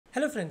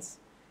Hello friends,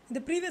 in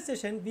the previous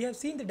session we have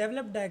seen the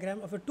developed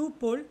diagram of a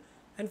 2-pole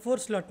and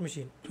 4-slot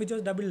machine which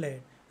was double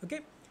layered.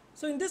 Okay,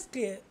 so in this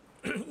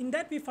in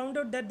that we found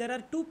out that there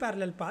are two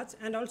parallel paths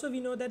and also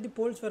we know that the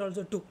poles were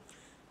also two.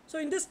 So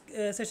in this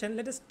session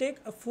let us take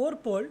a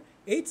 4-pole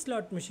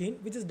 8-slot machine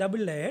which is double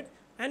layered,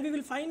 and we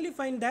will finally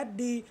find that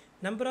the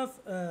number of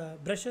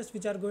brushes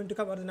which are going to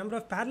come, or the number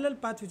of parallel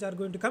paths which are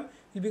going to come,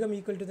 will become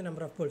equal to the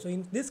number of poles. So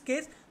in this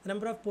case the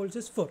number of poles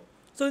is 4.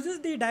 So this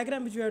is the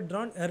diagram which we have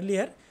drawn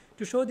earlier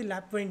to show the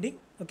lap winding.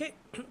 Okay,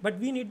 but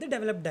we need the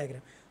developed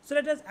diagram. So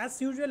let us,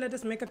 as usual, let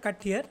us make a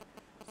cut here.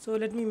 So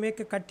let me make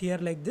a cut here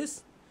like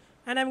this,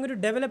 and I'm going to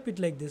develop it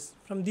like this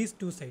from these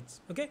two sides.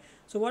 Okay,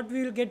 so what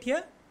we will get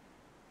here,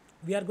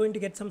 we are going to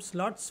get some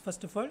slots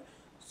first of all.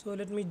 So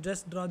let me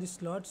just draw the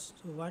slots.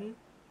 So 1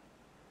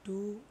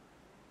 2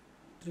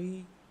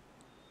 3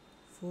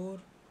 4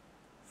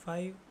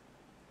 5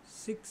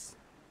 6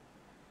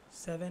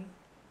 7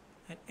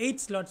 and 8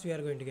 slots we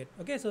are going to get.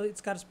 Okay, so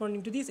it's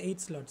corresponding to these 8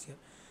 slots here.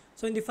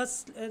 So in the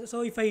first,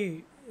 so if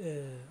I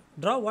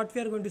draw what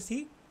we are going to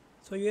see,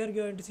 so you are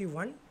going to see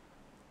one,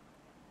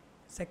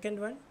 second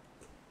one,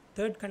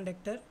 third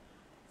conductor,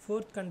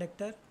 fourth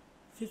conductor,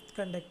 fifth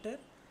conductor,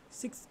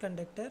 sixth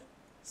conductor,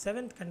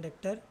 seventh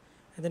conductor,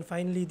 and then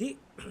finally the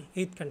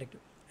eighth conductor.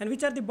 And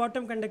which are the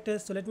bottom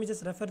conductors? So let me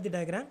just refer the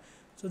diagram.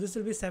 So this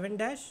will be 7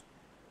 dash,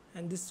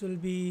 and this will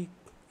be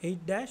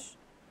 8 dash,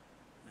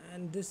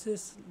 and this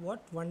is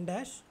what, 1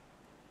 dash,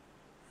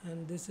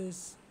 and this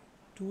is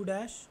 2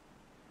 dash,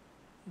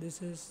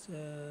 this is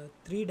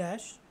 3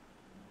 dash,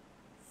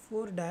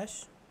 4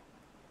 dash,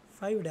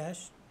 5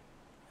 dash,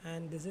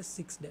 and this is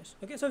 6 dash.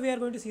 Okay, so we are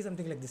going to see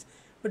something like this,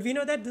 but we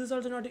know that this is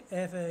also not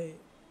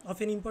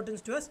of any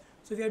importance to us,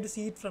 so we have to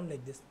see it from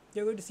like this.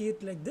 You are going to see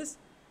it like this.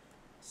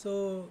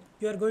 So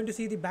you are going to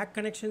see the back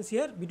connections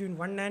here between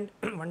 1 and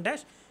 1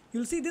 dash.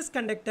 You will see this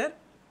conductor,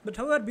 but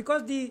however,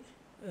 because the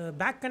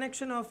back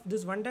connection of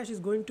this 1 dash is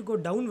going to go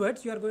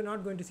downwards, you are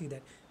not going to see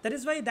that. That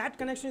is why that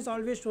connection is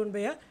always shown by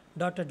a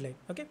dotted line.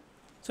 Okay,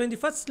 so in the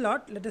first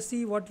slot, let us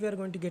see what we are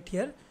going to get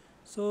here.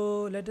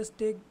 So let us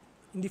take,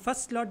 in the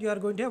first slot you are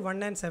going to have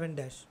 1 and 7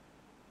 dash.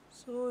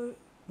 So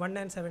 1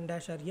 and 7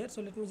 dash are here.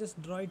 So let me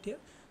just draw it here.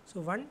 So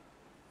 1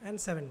 and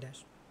 7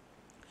 dash.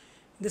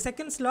 In the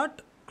second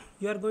slot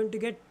you are going to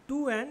get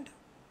 2 and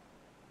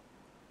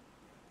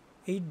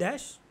 8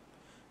 dash.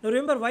 Now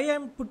remember why I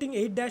am putting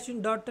 8 dash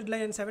in dotted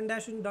line and 7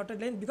 dash in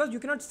dotted line, because you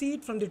cannot see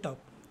it from the top,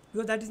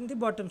 because that is in the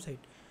bottom side.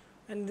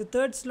 And in the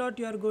third slot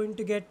you are going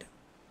to get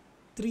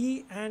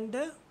 3 and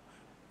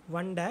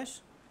 1 dash.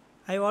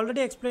 I have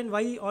already explained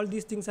why all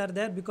these things are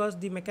there, because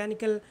the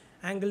mechanical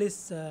angle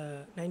is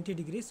 90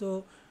 degrees.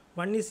 So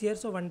 1 is here,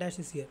 so 1 dash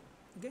is here.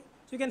 Okay,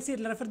 so you can see,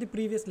 refer the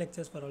previous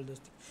lectures for all those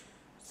things.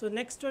 So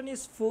next one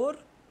is 4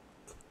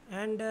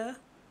 and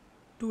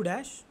 2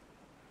 dash,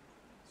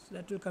 so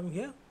that will come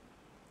here.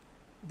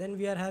 Then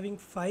we are having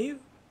 5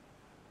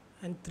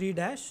 and 3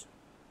 dash.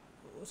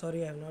 Oh,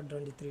 sorry, I have not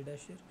drawn the 3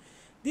 dash here.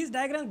 These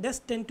diagrams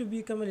just tend to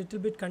become a little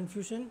bit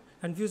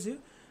confusive,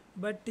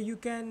 but you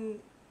can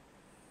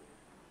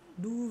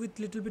do with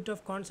little bit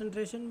of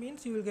concentration,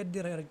 means you will get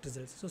the right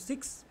results. So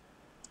 6,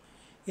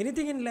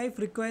 anything in life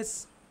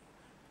requires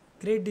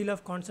great deal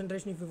of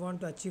concentration if you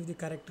want to achieve the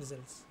correct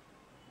results.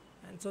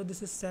 And so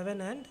this is 7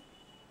 and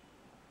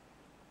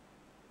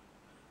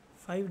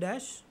 5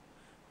 dash,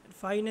 and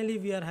finally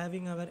we are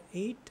having our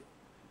 8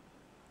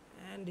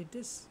 and it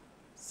is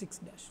 6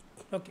 dash.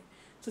 Okay,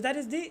 so that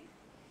is the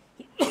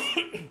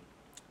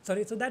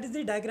sorry, so that is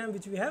the diagram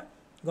which we have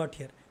got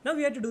here. Now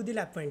we have to do the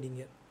lap winding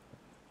here.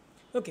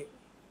 Okay,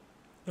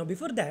 now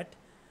before that,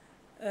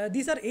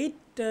 these are 8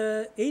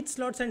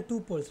 slots and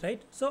 2 poles,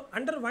 right? So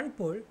under one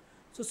pole,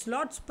 so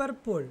slots per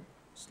pole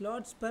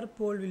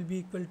will be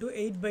equal to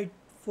 8 by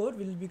 4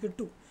 will be equal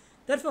to 2.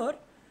 Therefore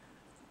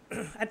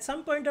at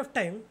some point of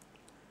time,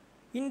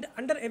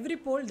 under every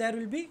pole there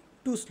will be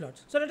 2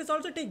 slots. So let us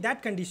also take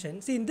that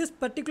condition. See, in this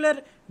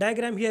particular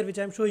diagram here which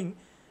I am showing,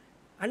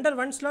 under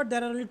one slot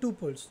there are only 2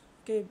 poles.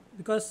 Okay,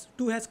 because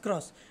 2 has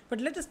cross.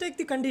 But let us take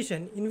the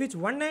condition in which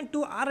 1 and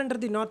 2 are under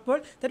the north pole.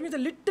 That means a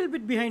little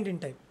bit behind in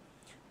time.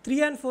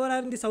 3 and 4 are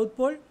in the south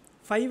pole.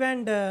 5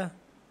 and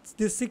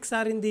 6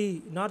 are in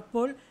the north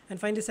pole, and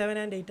finally 7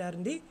 and 8 are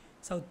in the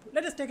south pole.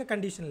 Let us take a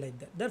condition like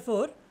that.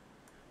 Therefore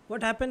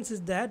what happens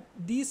is that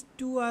these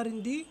 2 are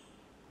in the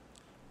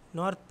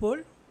north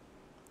pole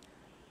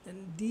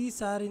and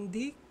these are in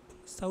the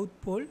south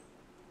pole.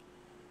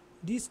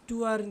 These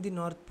 2 are in the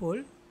north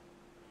pole,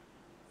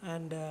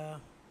 and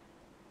I'm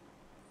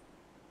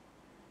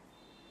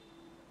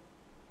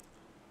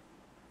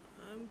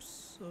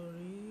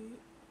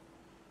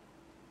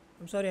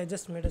sorry, I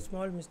just made a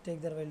small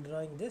mistake there while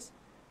drawing this.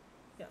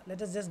 Yeah,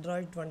 let us just draw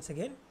it once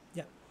again.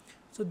 Yeah,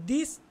 so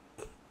these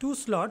 2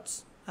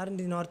 slots are in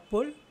the north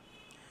pole,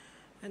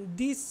 and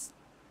these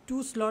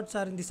 2 slots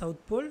are in the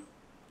south pole,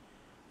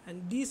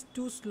 and these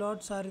 2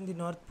 slots are in the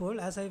north pole.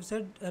 As I have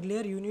said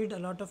earlier, you need a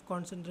lot of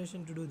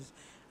concentration to do this,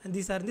 and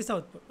these are in the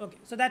south pole. Okay,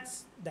 so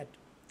that's that.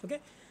 Okay,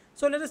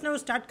 So let us now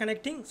start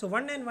connecting. So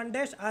 1 and 1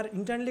 dash are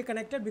internally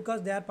connected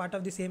because they are part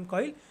of the same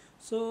coil.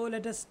 So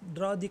let us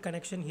draw the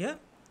connection here.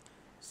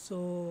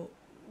 So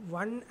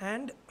 1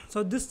 and,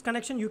 so this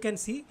connection you can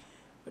see,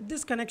 but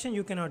this connection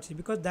you cannot see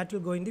because that will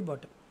go in the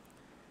bottom.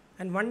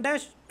 And 1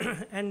 dash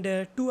and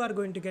 2 are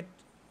going to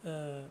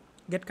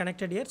get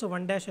connected here. So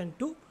 1 dash and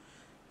 2.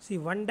 See,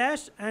 1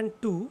 dash and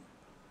 2.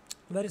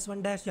 Where is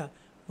 1 dash? Yeah,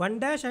 1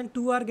 dash and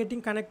 2 are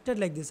getting connected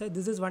like this.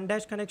 This is 1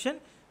 dash connection.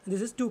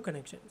 This is 2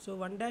 connection. So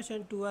 1 dash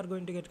and 2 are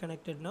going to get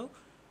connected now.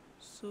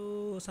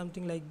 So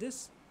something like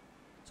this.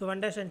 So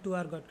 1 dash and 2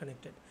 are got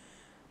connected.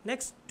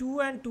 Next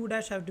 2 and 2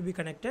 dash have to be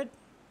connected.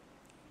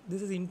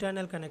 This is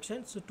internal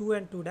connection. So 2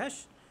 and 2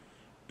 dash.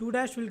 2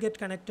 dash will get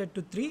connected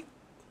to 3.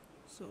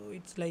 So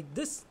it's like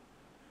this.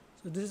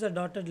 So this is a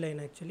dotted line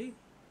actually.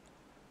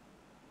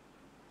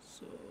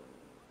 So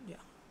yeah.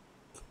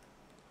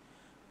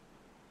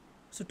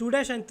 So 2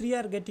 dash and 3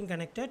 are getting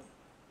connected.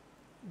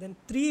 Then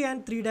 3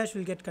 and 3 dash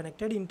will get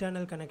connected,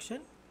 internal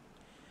connection.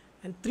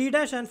 And 3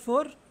 dash and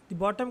 4, the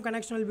bottom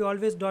connection will be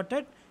always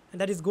dotted, and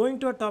that is going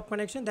to a top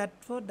connection. That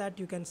for that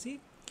you can see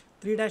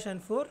 3 dash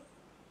and 4.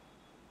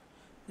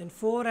 Then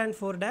 4 and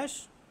 4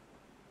 dash.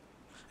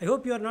 I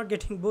hope you are not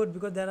getting bored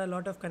because there are a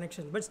lot of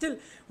connections. But still,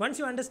 once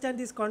you understand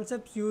these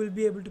concepts, you will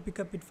be able to pick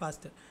up it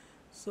faster.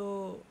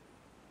 So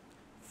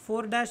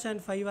 4 dash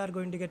and 5 are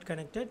going to get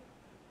connected.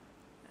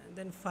 And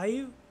then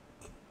 5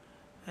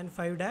 and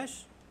 5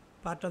 dash,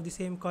 part of the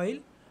same coil.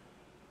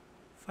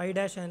 5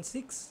 dash and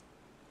 6.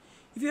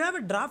 If you have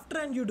a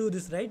drafter and you do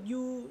this, right,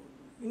 you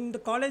in the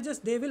colleges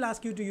they will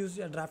ask you to use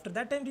a drafter.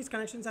 That time these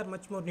connections are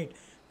much more neat,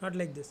 not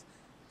like this.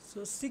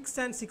 So 6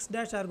 and 6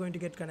 dash are going to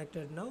get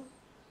connected now.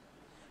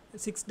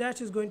 6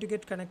 dash is going to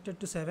get connected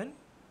to 7.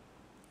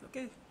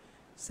 Okay,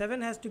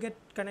 7 has to get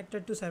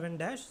connected to 7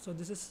 dash. So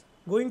this is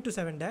going to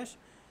 7 dash,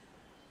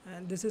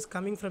 and this is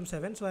coming from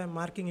 7. So I am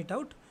marking it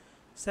out.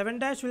 7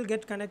 dash will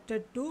get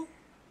connected to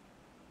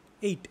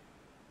 8.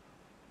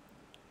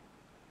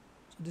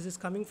 So this is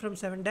coming from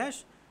 7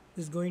 dash.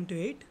 This is going to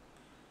 8,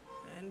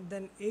 and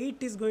then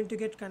 8 is going to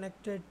get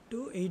connected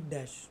to 8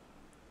 dash.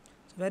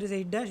 So where is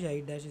 8 dash? Yeah,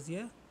 8 dash is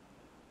here.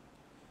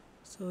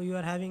 So you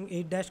are having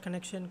 8 dash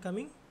connection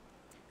coming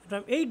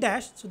from 8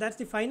 dash. So that's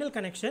the final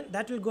connection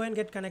that will go and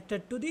get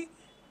connected to the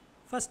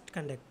first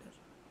conductor.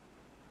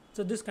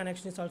 So this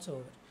connection is also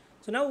over.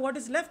 So now what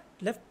is left?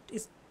 Left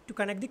is to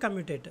connect the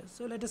commutators.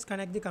 So let us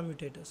connect the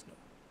commutators now.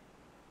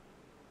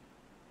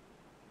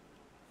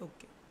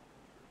 Okay.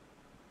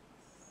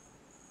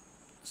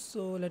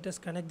 So let us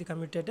connect the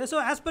commutator. So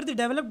as per the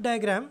developed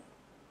diagram,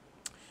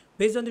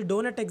 based on the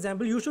donut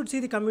example, you should see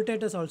the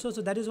commutators also.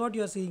 So that is what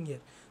you are seeing here.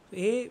 So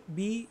A,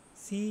 B,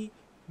 C,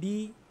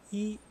 D,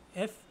 E,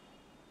 F,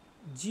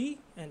 G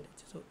and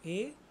H. So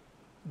A,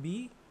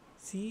 B,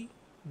 C,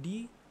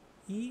 D,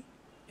 E,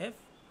 F,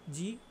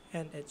 G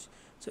and H.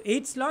 So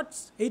 8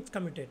 slots, 8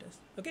 commutators.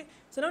 Okay.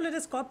 So now let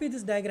us copy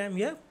this diagram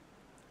here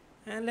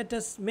and let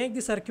us make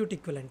the circuit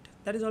equivalent.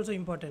 That is also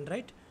important,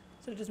 right?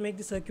 So let us make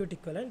the circuit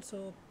equivalent.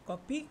 So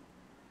copy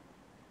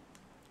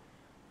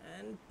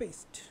and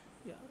paste.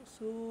 Yeah.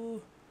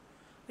 So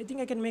I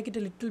think I can make it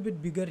a little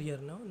bit bigger here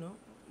now. No.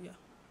 Yeah.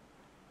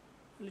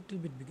 A little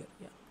bit bigger.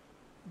 Yeah.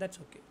 That's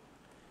okay.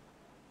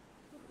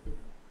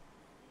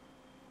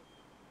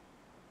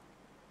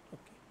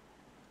 Okay.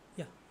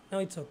 Yeah. Now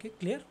it's okay.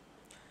 Clear.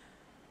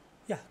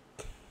 Yeah.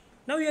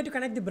 Now we have to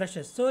connect the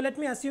brushes. So let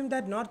me assume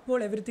that north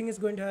pole everything is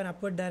going to have an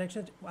upward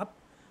direction, up,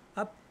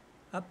 up,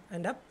 up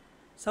and up.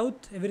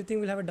 South everything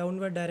will have a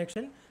downward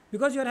direction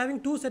because you are having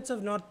 2 sets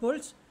of north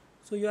poles.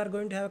 So you are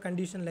going to have a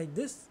condition like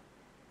this,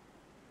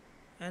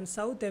 and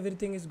south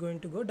everything is going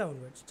to go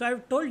downwards. So I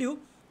have told you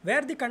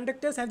where the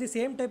conductors have the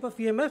same type of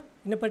EMF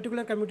in a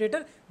particular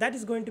commutator, that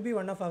is going to be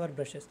one of our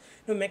brushes.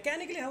 Now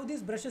mechanically how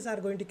these brushes are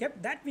going to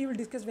kept, that we will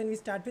discuss when we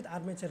start with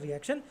armature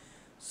reaction.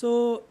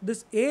 So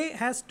this A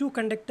has 2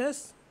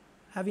 conductors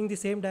having the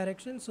same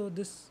direction. So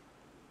this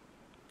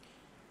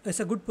is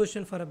a good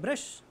position for a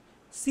brush.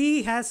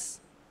 C has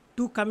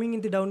 2 coming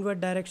in the downward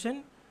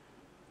direction,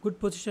 good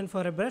position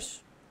for a brush.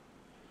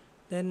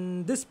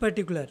 Then this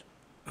particular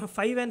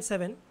 5 and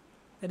 7,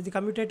 that is the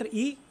commutator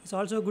E, is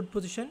also a good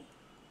position.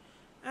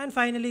 And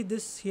finally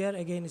this here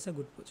again is a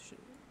good position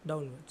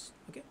downwards.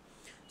 Okay.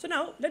 So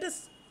now let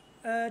us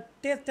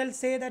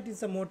say that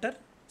it's a motor.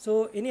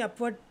 So any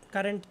upward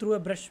current through a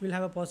brush will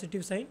have a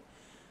positive sign,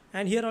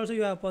 and here also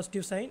you have a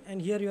positive sign,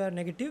 and here you are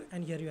negative,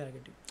 and here you are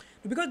negative.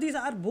 Because these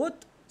are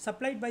both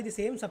supplied by the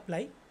same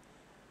supply,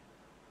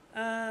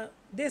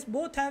 they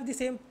both have the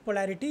same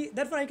polarity,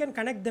 therefore I can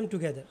connect them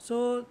together.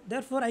 So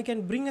therefore I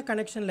can bring a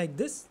connection like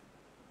this.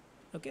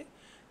 Okay,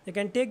 I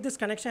can take this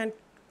connection and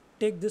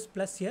take this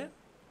plus here,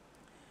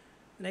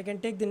 and I can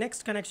take the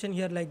next connection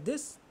here like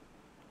this,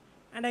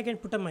 and I can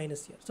put a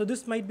minus here. So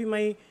this might be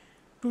my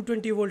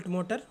 220 volt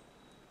motor,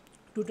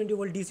 220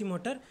 volt DC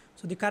motor.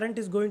 So the current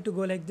is going to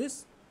go like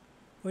this,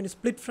 going to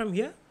split from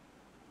here,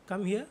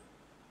 come here,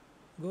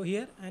 go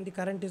here, and the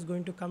current is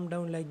going to come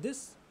down like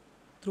this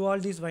through all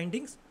these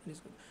windings.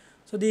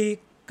 So the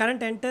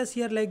current enters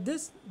here like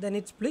this, then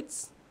it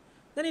splits.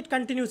 then it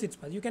continues its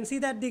path. You can see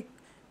that the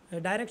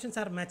directions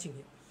are matching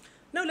here.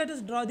 Now let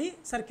us draw the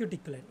circuit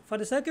equivalent. For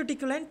the circuit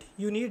equivalent,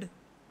 you need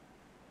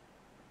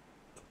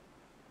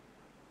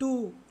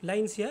two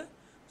lines here.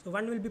 So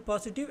one will be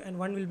positive and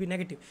one will be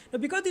negative. Now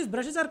because these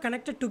brushes are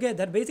connected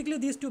together, basically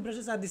these two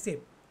brushes are the same.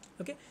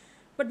 Okay,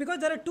 but because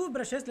there are two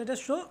brushes, let us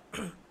show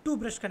two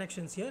brush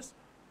connections here.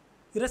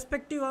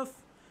 Irrespective of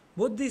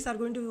both these are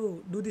going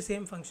to do the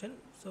same function.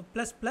 So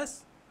plus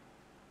plus,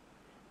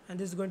 and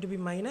this is going to be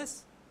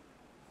minus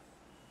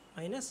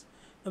minus.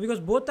 Now because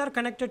both are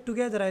connected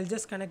together, I'll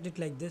just connect it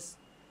like this.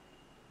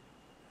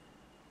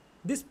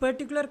 This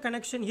particular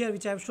connection here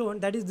which I have shown,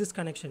 that is this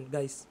connection,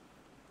 guys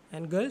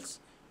and girls,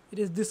 it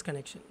is this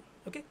connection.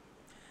 Okay,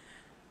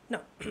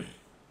 now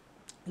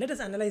let us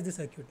analyze the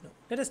circuit. Now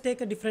let us take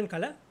a different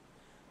color.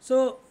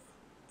 So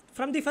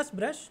from the first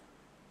brush,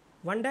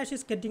 1 dash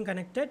is getting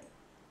connected,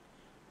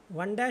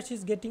 1 dash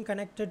is getting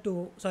connected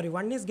to, sorry,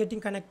 1 is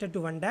getting connected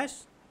to 1 dash.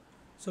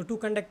 So two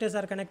conductors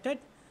are connected.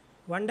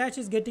 1 dash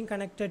is getting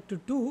connected to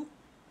 2.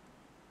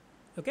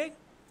 Okay,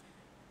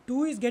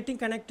 2 is getting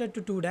connected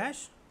to 2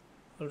 dash.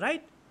 All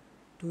right,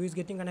 2 is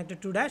getting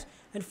connected to 2 dash,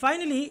 and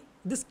finally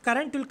this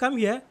current will come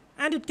here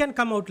and it can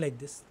come out like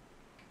this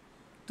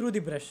through the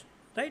brush,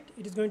 right?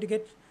 It is going to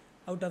get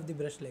out of the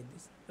brush like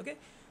this. Okay,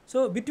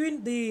 so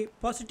between the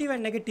positive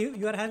and negative,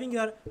 you are having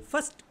your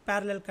first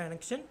parallel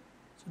connection.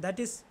 So that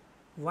is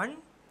 1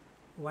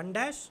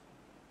 dash,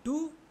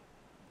 2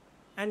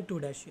 and 2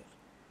 dash here.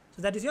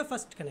 So that is your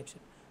first connection.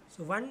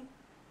 So 1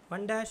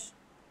 dash,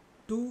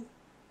 2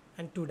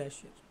 and 2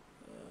 dash here.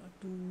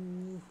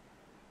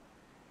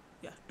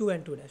 2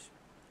 and 2 dash.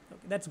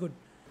 Okay, that's good.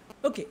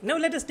 Okay, now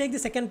let us take the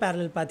second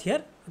parallel path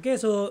here. Okay,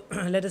 so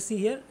let us see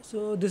here.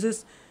 So this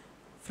is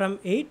from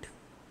 8.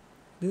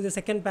 This is the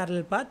second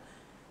parallel path.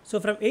 So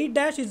from 8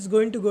 dash it's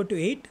going to go to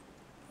 8.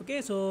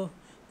 Okay, so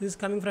this is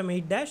coming from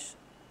 8 dash.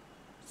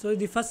 So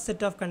the first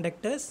set of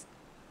conductors,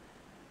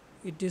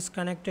 it is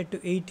connected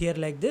to 8 here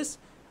like this,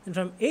 and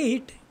from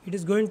 8 it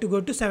is going to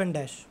go to 7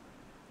 dash.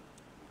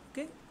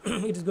 Okay,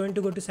 it is going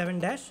to go to 7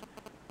 dash.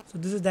 So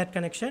this is that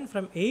connection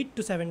from 8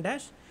 to 7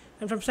 dash,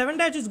 and from 7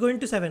 dash it's going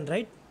to 7,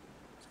 right?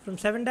 So from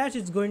 7 dash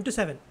it's going to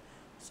 7.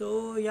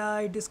 So yeah,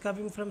 it is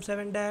coming from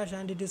 7 dash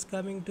and it is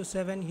coming to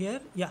 7 here.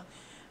 Yeah,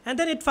 and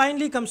then it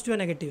finally comes to a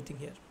negative thing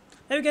here.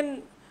 Now you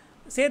can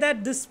say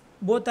that this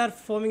both are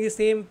forming the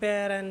same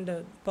pair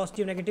and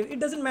positive negative. It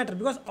doesn't matter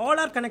because all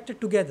are connected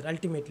together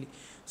ultimately.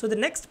 So the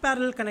next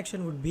parallel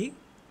connection would be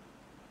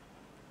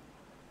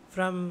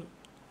from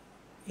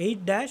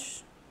 8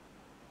 dash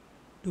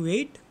to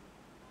 8,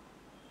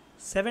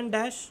 7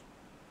 dash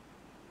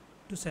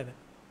to 7.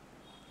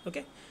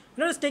 Okay,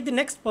 now let's take the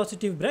next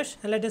positive brush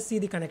and let us see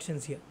the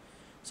connections here.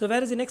 So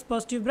where is the next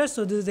positive brush?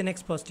 So this is the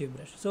next positive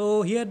brush.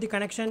 So here the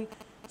connection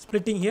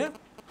splitting here.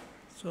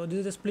 So this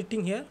is the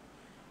splitting here,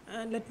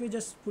 and let me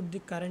just put the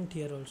current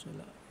here also.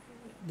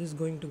 This is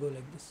going to go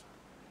like this.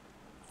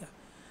 Yeah.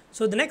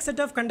 So the next set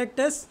of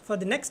conductors for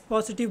the next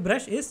positive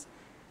brush is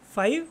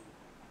 5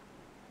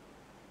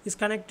 is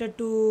connected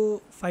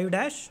to 5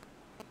 dash,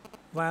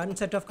 one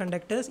set of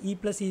conductors, E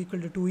plus E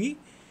equal to 2E,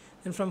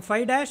 and from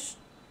 5 dash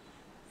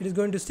it is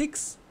going to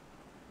 6,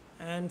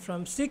 and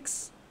from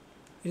 6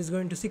 it is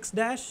going to 6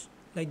 dash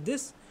like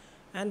this,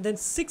 and then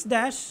 6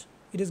 dash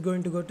it is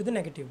going to go to the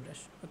negative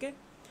brush. Okay,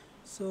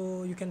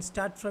 so you can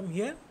start from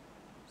here.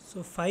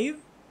 So 5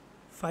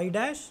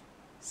 dash,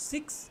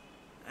 6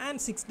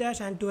 and 6 dash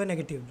and to a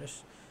negative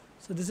brush.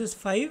 So this is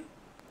 5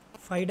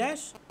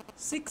 dash,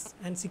 6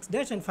 and 6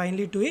 dash, and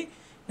finally to a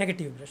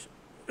negative brush.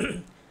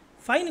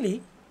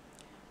 Finally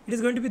it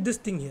is going to be this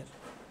thing here.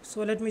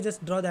 So let me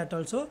just draw that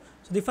also.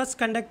 So the first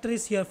conductor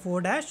is here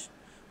 4 dash.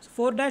 So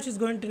 4 dash is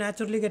going to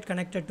naturally get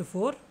connected to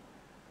 4.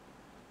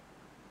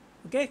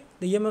 Okay,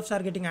 the EMFs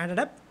are getting added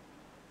up.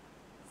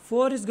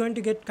 4 is going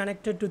to get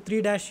connected to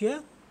 3 dash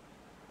here,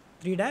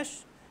 3 dash.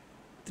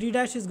 3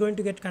 dash is going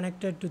to get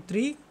connected to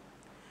 3,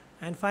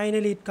 and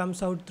finally it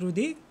comes out through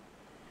the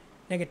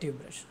negative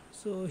brush.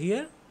 So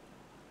here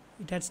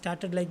it had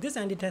started like this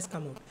and it has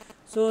come out.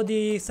 So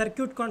the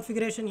circuit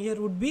configuration here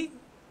would be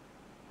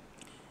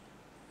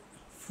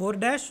 4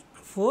 dash,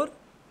 4,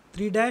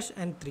 3 dash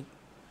and 3.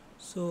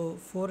 So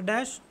 4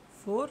 dash,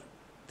 4,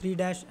 3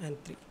 dash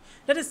and 3.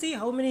 Let us see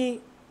how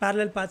many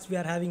parallel paths we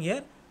are having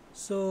here.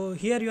 So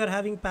here you are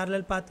having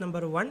parallel path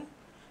number 1,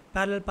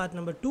 parallel path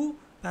number 2,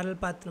 parallel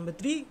path number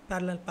 3,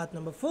 parallel path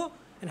number 4,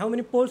 and how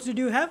many poles did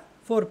you have?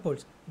 4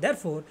 poles.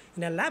 Therefore,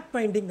 in a lap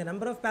winding, the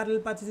number of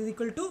parallel paths is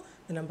equal to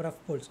the number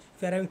of poles.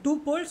 If you are having 2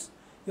 poles,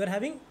 you are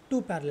having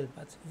 2 parallel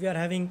paths. If you are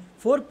having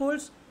 4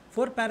 poles,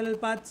 4 parallel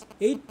paths,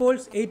 8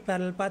 poles, 8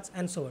 parallel paths,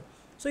 and so on.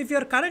 So if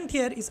your current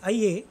here is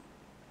IA,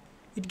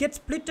 it gets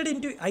splitted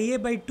into IA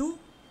by 2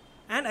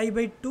 and I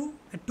by 2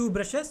 at 2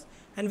 brushes,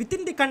 and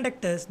within the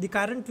conductors, the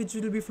current which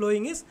will be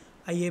flowing is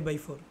IA by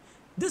 4.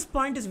 This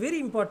point is very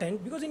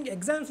important because in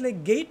exams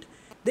like GATE,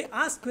 they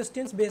ask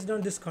questions based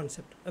on this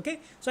concept. Okay,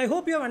 so I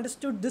hope you have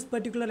understood this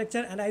particular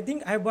lecture, and I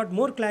think I have got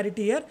more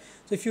clarity here.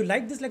 So if you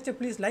like this lecture,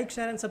 please like,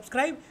 share and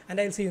subscribe,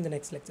 and I will see you in the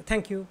next lecture.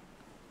 Thank you.